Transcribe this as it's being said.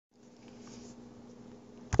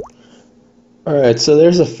All right, so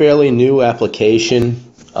there's a fairly new application.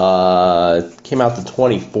 Came out the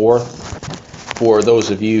 24th for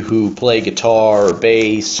those of you who play guitar or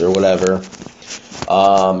bass or whatever.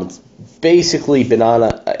 It's basically been on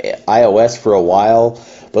iOS for a while,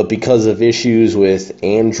 but because of issues with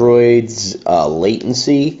Android's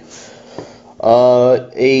latency,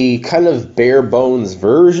 a kind of bare bones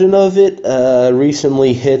version of it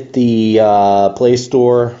recently hit the Play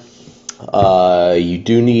Store. You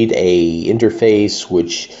do need a interface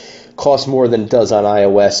which costs more than it does on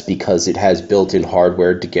iOS because it has built-in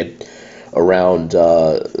hardware to get around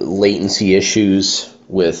latency issues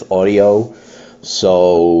with audio.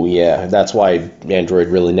 So yeah, that's why Android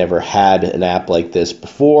really never had an app like this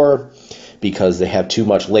before, because they have too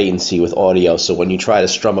much latency with audio. So when you try to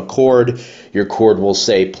strum a chord, your chord will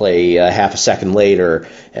say play half a second later,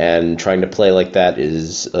 and trying to play like that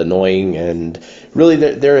is annoying. And really,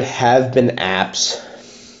 there have been apps,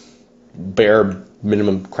 bare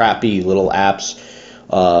minimum crappy little apps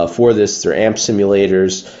for this. They're amp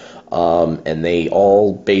simulators, and they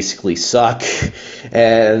all basically suck.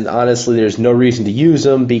 And honestly, there's no reason to use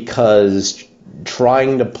them, because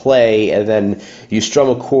trying to play and then you strum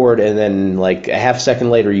a chord and then like a half second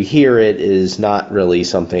later you hear it is not really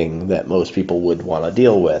something that most people would want to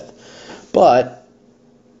deal with. But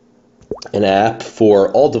an app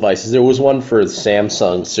for all devices. There was one for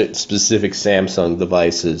Samsung, specific Samsung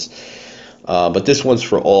devices, but this one's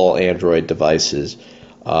for all Android devices.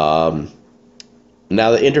 Now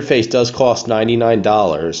the interface does cost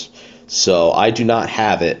 $99, so I do not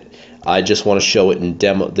have it. I just want to show it in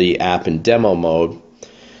the app in demo mode.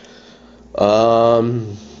 So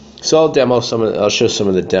I'll show some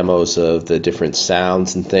of the demos of the different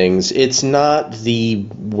sounds and things. It's not the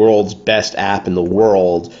world's best app in the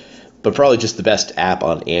world, but probably just the best app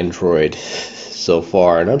on Android so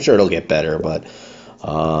far, and I'm sure it'll get better, but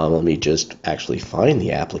let me just actually find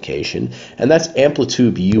the application, and that's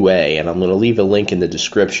Amplitube UA, and I'm going to leave a link in the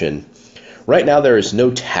description. Right now there is no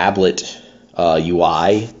tablet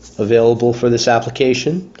UI available for this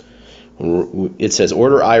application. It says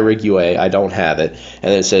order iRig UA. I don't have it, and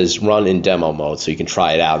then it says run in demo mode, so you can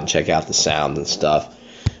try it out and check out the sound and stuff.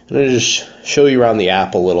 I'm going to just show you around the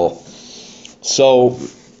app a little. So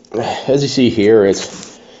as you see here,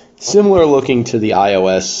 it's similar looking to the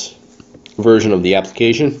iOS version of the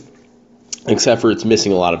application, except for it's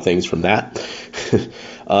missing a lot of things from that.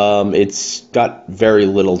 It's got very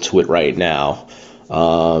little to it right now.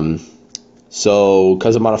 So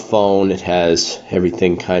because I'm on a phone, it has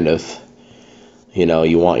everything kind of, you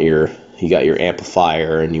got your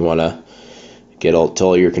amplifier, and you want to get to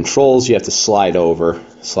all your controls, you have to slide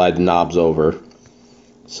the knobs over,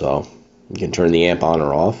 so you can turn the amp on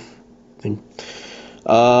or off.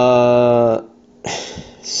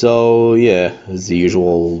 So yeah, it's the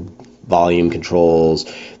usual volume controls.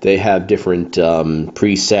 They have different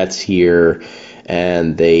presets here,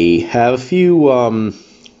 and they have a few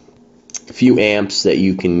amps that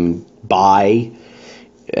you can buy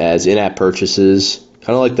as in-app purchases,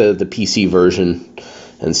 kind of like the PC version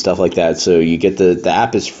and stuff like that. So you get the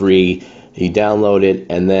app is free, you download it,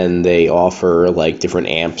 and then they offer like different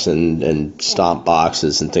amps and stomp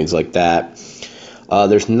boxes and things like that.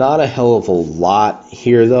 There's not a hell of a lot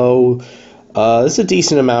here though. There's a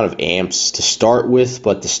decent amount of amps to start with,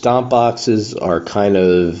 but the stomp boxes are kind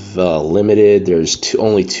of limited. There's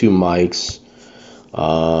only 2 mics.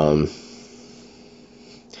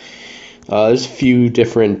 There's a few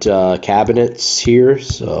different cabinets here,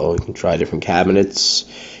 so you can try different cabinets.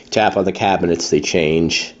 Tap on the cabinets, they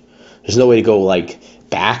change. There's no way to go like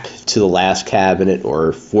back to the last cabinet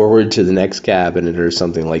or forward to the next cabinet or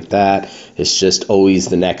something like that. It's just always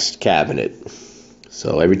the next cabinet.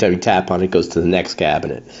 So every time you tap on it, it goes to the next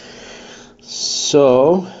cabinet.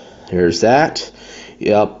 So there's that.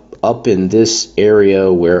 Up in this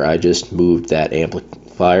area where I just moved that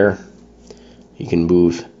amplifier, you can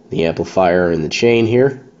move the amplifier in the chain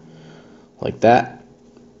here, like that.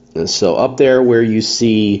 And so up there where you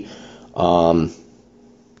see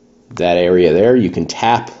that area there, you can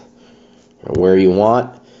tap where you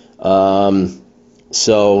want.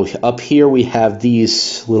 So up here we have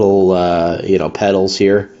these little pedals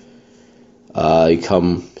here. It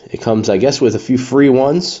comes I guess with a few free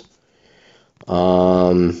ones.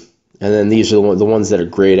 And then these are the ones that are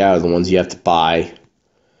grayed out, are the ones you have to buy.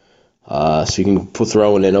 So you can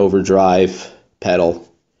throw in an overdrive pedal,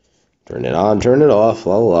 turn it on, turn it off,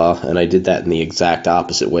 la la, and I did that in the exact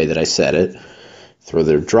opposite way that I said it. Throw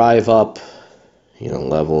the drive up,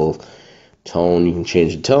 level, tone, you can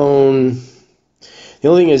change the tone. The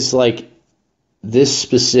only thing is, like, this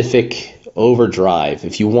specific overdrive.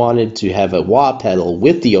 If you wanted to have a wah pedal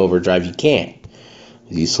with the overdrive, you can't.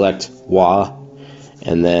 You select wah,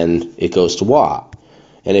 and then it goes to wah.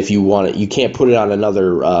 And if you want it, you can't put it on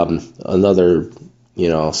another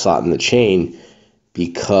slot in the chain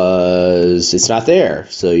because it's not there.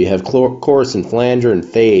 So you have chorus and flanger and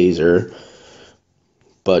phaser,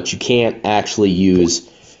 but you can't actually use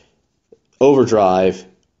overdrive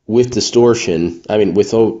with distortion. I mean,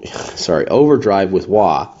 overdrive with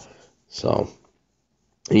wah. So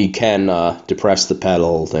you can depress the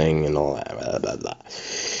pedal thing and all that. Blah, blah, blah.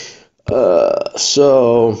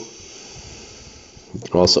 So you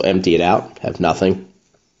can also empty it out, have nothing.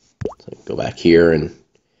 So go back here and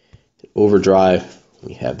overdrive.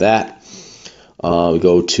 We have that. We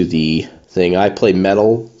go to the thing. I play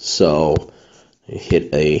metal, so I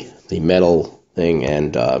hit the metal thing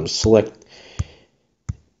and select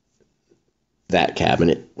that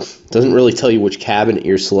cabinet. Doesn't really tell you which cabinet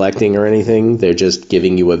you're selecting or anything. They're just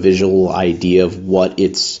giving you a visual idea of what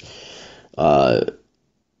it's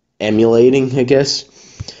emulating, I guess.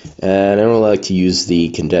 And I don't like to use the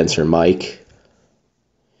condenser mic.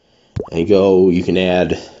 And you can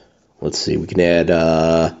add, let's see, we can add,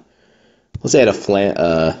 let's add a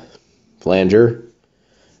flanger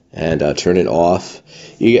and turn it off.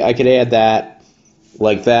 I could add that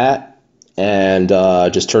like that and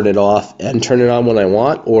just turn it off and turn it on when I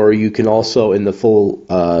want. Or you can also, in the full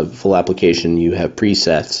application, you have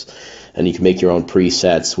presets, and you can make your own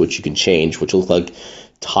presets, which you can change, which look like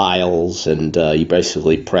tiles, and you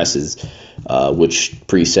basically press which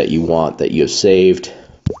preset you want that you have saved.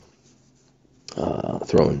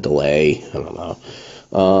 Throw in delay, I don't know.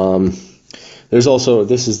 There's also,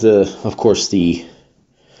 this is of course the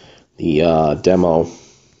demo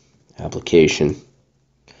application.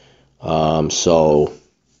 So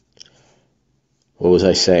what was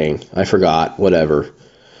I saying? I forgot, whatever.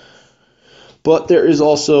 But there is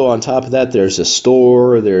also, on top of that, there's a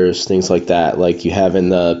store, there's things like that. Like you have in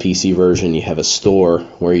the PC version, you have a store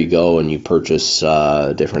where you go and you purchase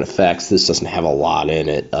different effects. This doesn't have a lot in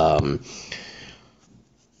it.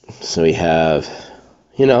 So we have,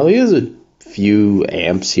 here's a few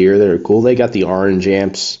amps here that are cool. They got the orange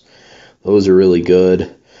amps. Those are really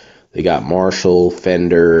good. They got Marshall,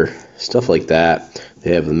 Fender, stuff like that.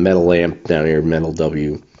 They have the metal amp down here, Metal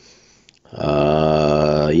W.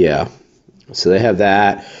 Yeah. So they have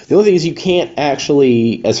that. The only thing is you can't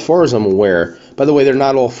actually, as far as I'm aware, by the way, they're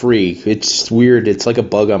not all free. It's weird. It's like a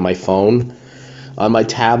bug on my phone. On my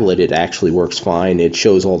tablet, it actually works fine. It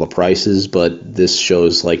shows all the prices, but this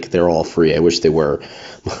shows like they're all free. I wish they were.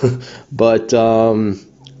 But,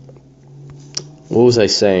 what was I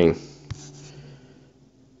saying?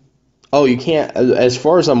 Oh, you can't, as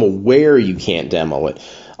far as I'm aware, you can't demo it.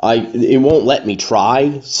 It won't let me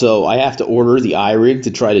try, so I have to order the iRig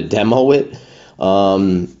to try to demo it.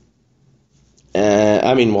 To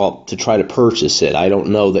try to purchase it. I don't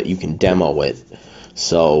know that you can demo it.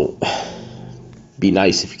 So, be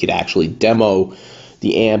nice if you could actually demo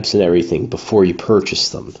the amps and everything before you purchase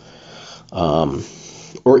them.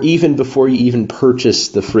 Or even before you even purchase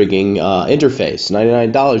the frigging interface.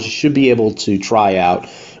 $99, you should be able to try out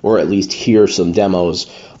or at least hear some demos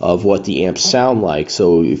of what the amps sound like.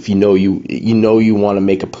 So if you want to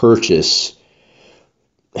make a purchase,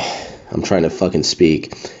 I'm trying to fucking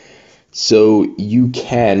speak. So you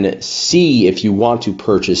can see if you want to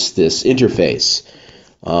purchase this interface.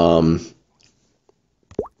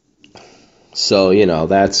 So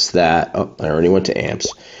that's that. Oh, I already went to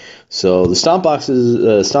amps. So the stomp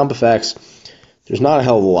boxes, stomp effects, there's not a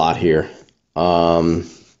hell of a lot here. There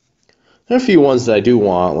are a few ones that I do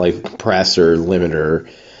want, like compressor, limiter.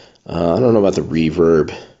 I don't know about the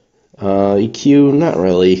reverb. EQ, not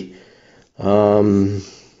really. I'm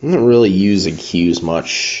not really using EQs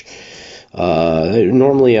much.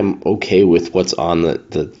 Normally I'm okay with what's on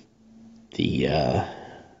the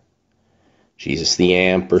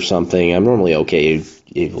amp or something. I'm normally okay,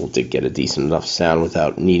 able to get a decent enough sound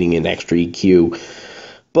without needing an extra EQ.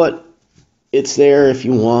 But it's there if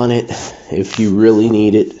you want it, if you really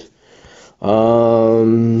need it. 2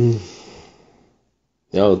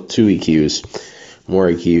 EQs, more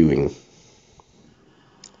EQing.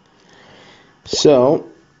 So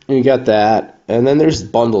you got that, and then there's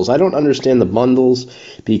bundles. I don't understand the bundles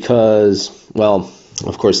because, well,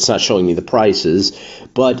 of course it's not showing me the prices,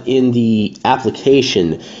 but in the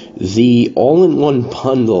application, the all-in-one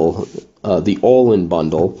bundle, the all-in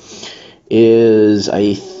bundle is,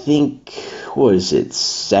 I think, what is it,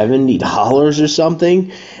 $70 or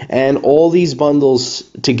something? And all these bundles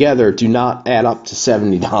together do not add up to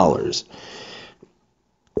 $70.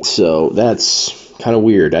 So that's Kind of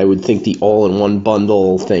weird. I would think the all-in-one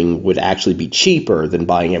bundle thing would actually be cheaper than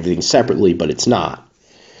buying everything separately, but it's not.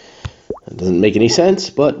 It doesn't make any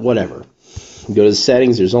sense, but whatever. You go to the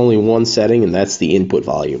settings, there's only one setting, and that's the input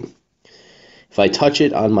volume. If I touch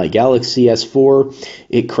it on my Galaxy S4,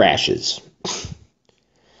 it crashes.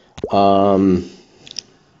 Then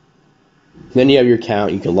you have your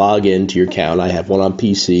account. You can log into your account. I have one on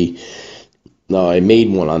PC. No, I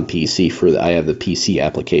made one on PC I have the PC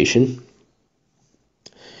application.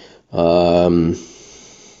 And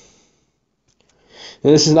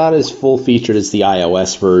this is not as full-featured as the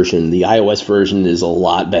iOS version. The iOS version is a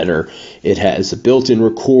lot better. It has a built-in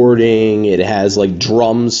recording. It has like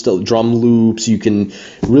drum loops. You can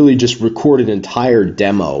really just record an entire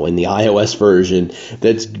demo in the iOS version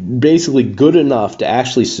that's basically good enough to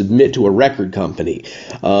actually submit to a record company.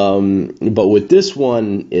 But with this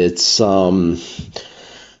one, it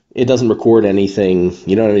doesn't record anything.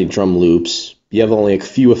 You don't have any drum loops. You have only a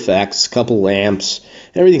few effects, a couple lamps.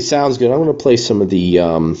 Everything sounds good. I'm going to play some of the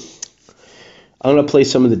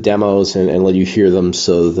demos and let you hear them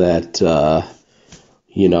so that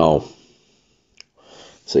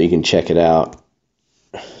so you can check it out.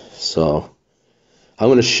 So I'm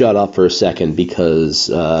going to shut up for a second because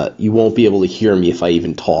you won't be able to hear me if I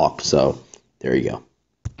even talk. So there you go.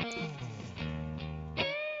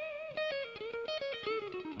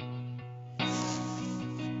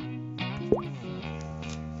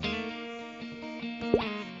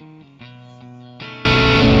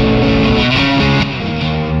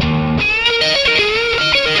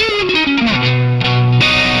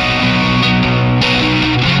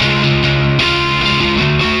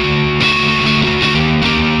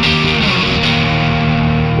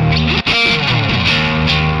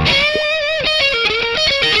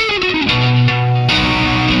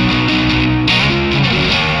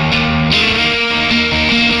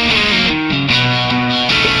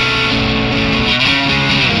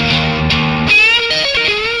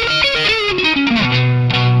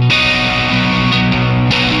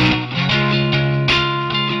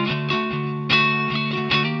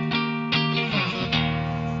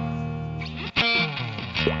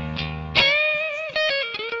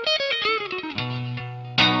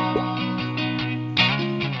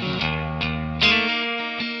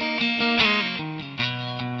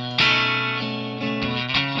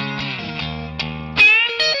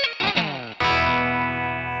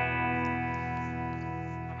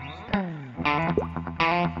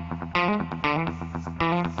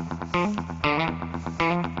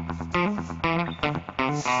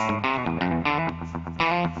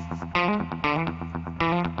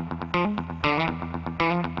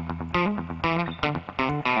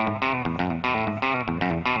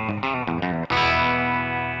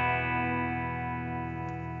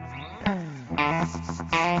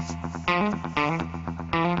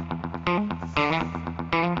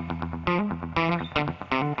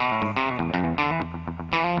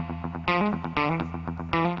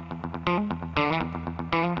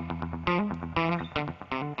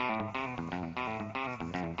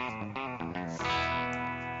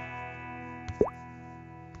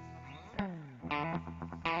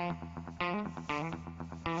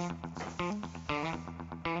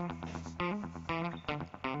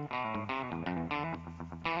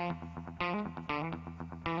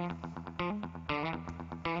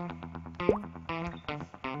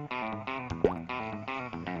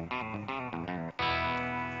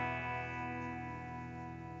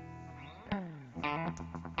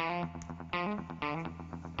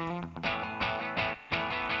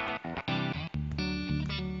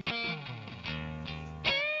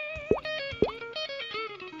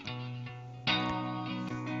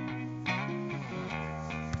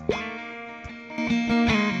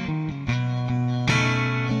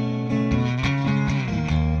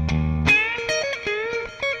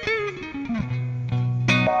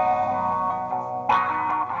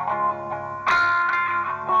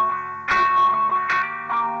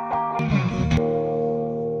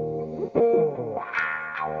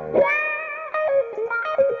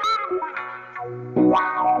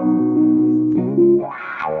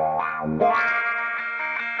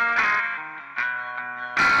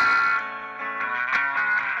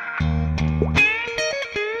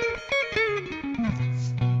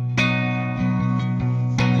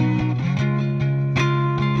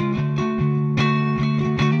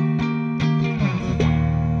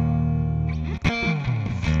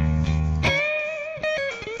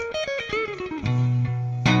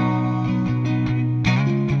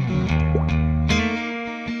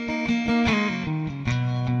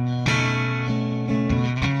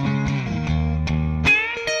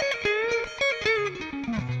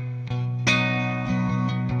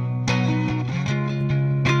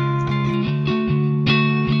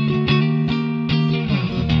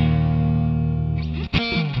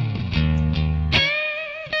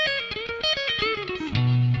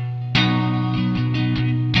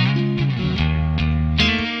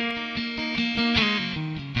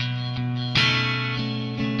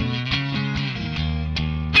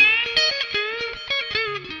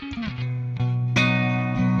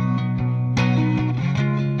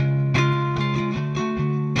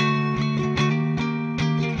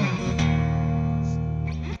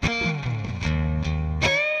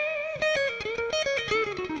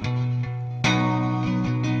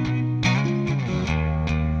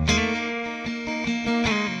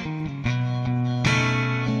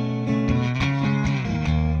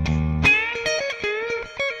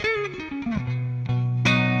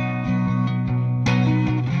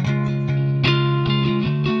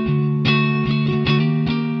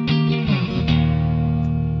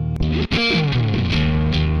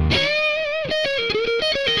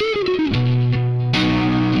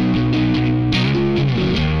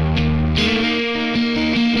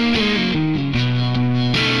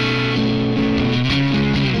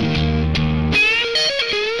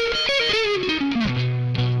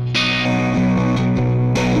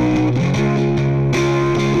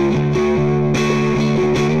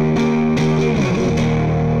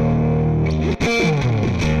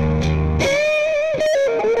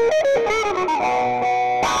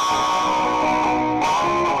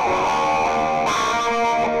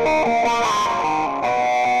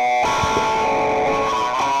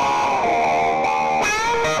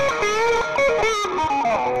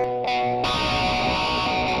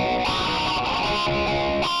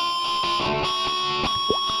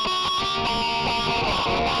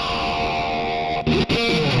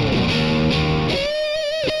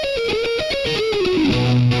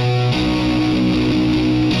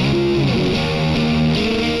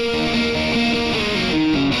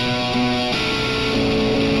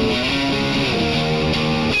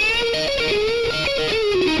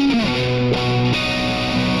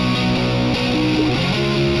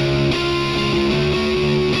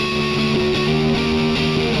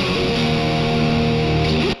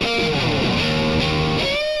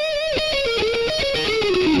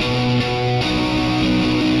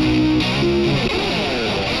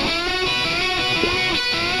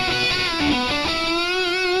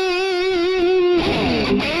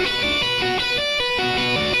 Alright,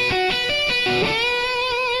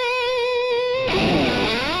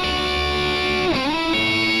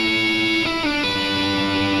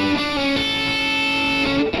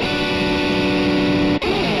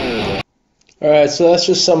 so that's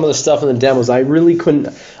just some of the stuff in the demos. I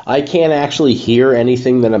can't actually hear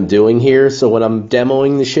anything that I'm doing here, so when I'm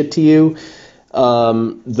demoing the shit to you,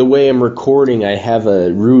 the way I'm recording, I have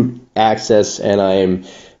a root access and I'm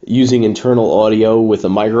using internal audio with a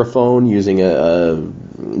microphone, using a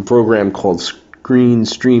program called Screen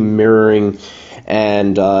Stream Mirroring,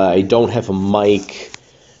 and I don't have a mic,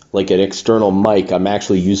 like an external mic. I'm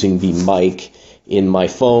actually using the mic in my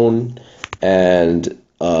phone and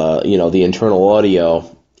the internal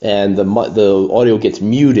audio, and the audio gets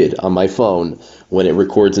muted on my phone when it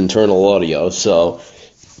records internal audio. So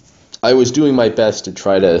I was doing my best to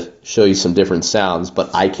try to show you some different sounds,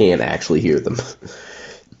 but I can't actually hear them.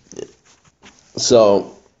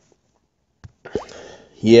 So,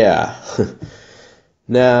 yeah.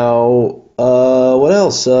 Now, what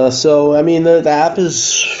else? So, I mean, the app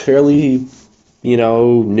is fairly,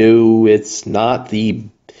 new. It's not the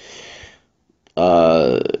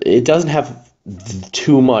it doesn't have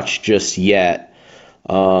too much just yet,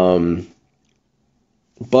 but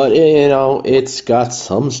it's got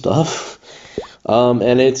some stuff,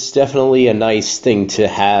 and it's definitely a nice thing to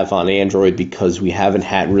have on Android because we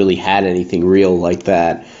haven't really had anything real like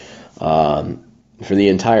that for the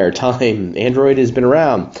entire time Android has been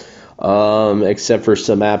around, except for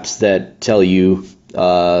some apps that tell you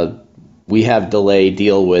we have delay,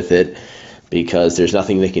 deal with it, because there's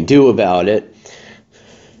nothing they can do about it.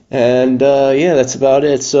 And yeah, that's about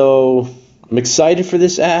it. So I'm excited for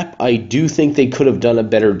this app. I do think they could have done a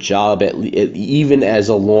better job, even as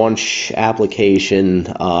a launch application.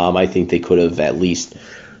 I think they could have at least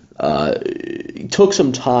took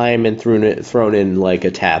some time and thrown in like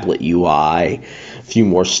a tablet UI, a few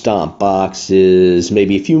more stomp boxes,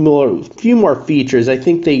 maybe a few more features. I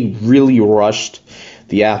think they really rushed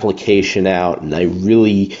the application out, and I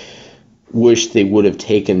really wish they would have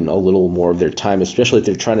taken a little more of their time, especially if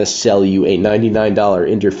they're trying to sell you a $99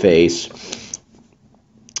 interface.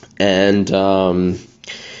 And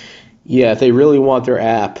yeah, if they really want their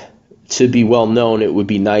app to be well known, it would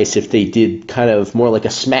be nice if they did kind of more like a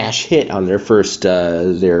smash hit on their first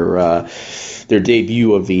their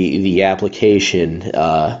debut of the application,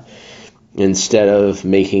 instead of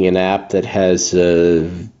making an app that has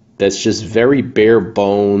that's just very bare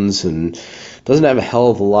bones and doesn't have a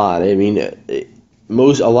hell of a lot. I mean, a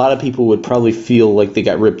lot of people would probably feel like they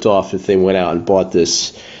got ripped off if they went out and bought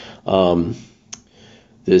this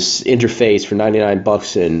this interface for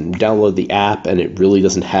 $99 and download the app, and it really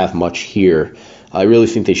doesn't have much here. I really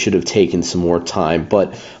think they should have taken some more time,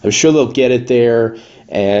 but I'm sure they'll get it there,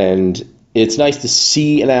 and it's nice to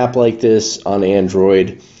see an app like this on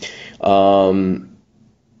Android. I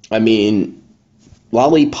mean,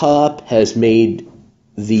 Lollipop has made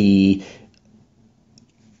the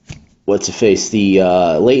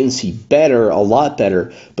latency better, a lot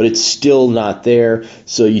better, but it's still not there.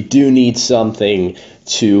 So you do need something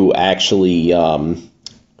to actually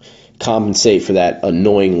compensate for that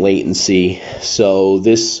annoying latency. So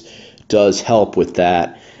this does help with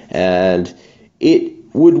that, and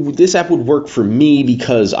this app would work for me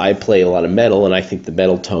because I play a lot of metal, and I think the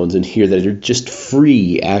metal tones in here that are just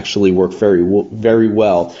free actually work very, very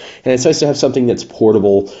well. And it's nice to have something that's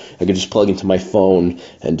portable. I could just plug into my phone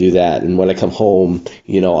and do that. And when I come home,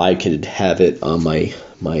 I could have it on my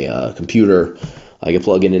computer. I could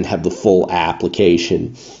plug in and have the full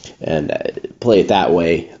application and play it that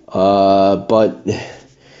way. But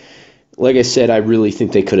like I said, I really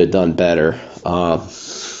think they could have done better.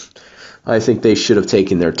 I think they should have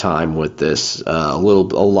taken their time with this a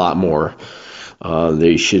lot more.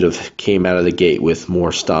 They should have came out of the gate with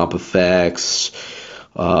more stomp effects.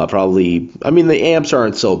 Probably, I mean, the amps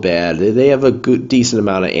aren't so bad. They have a decent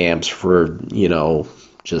amount of amps for,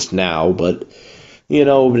 just now. But, it would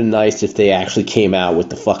have been nice if they actually came out with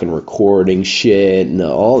the fucking recording shit and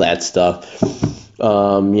all that stuff.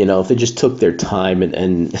 If they just took their time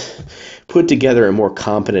and put together a more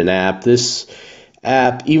competent app. This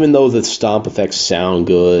app, even though the stomp effects sound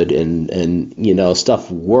good and stuff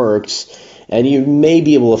works, and you may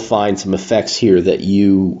be able to find some effects here that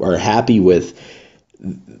you are happy with,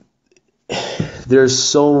 there's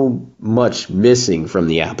so much missing from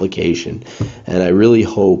the application, and I really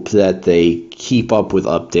hope that they keep up with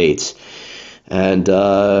updates and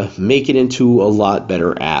make it into a lot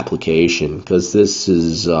better application, because this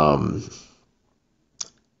is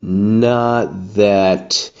not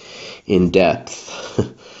that in depth.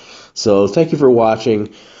 So thank you for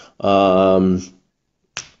watching.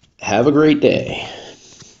 Have a great day.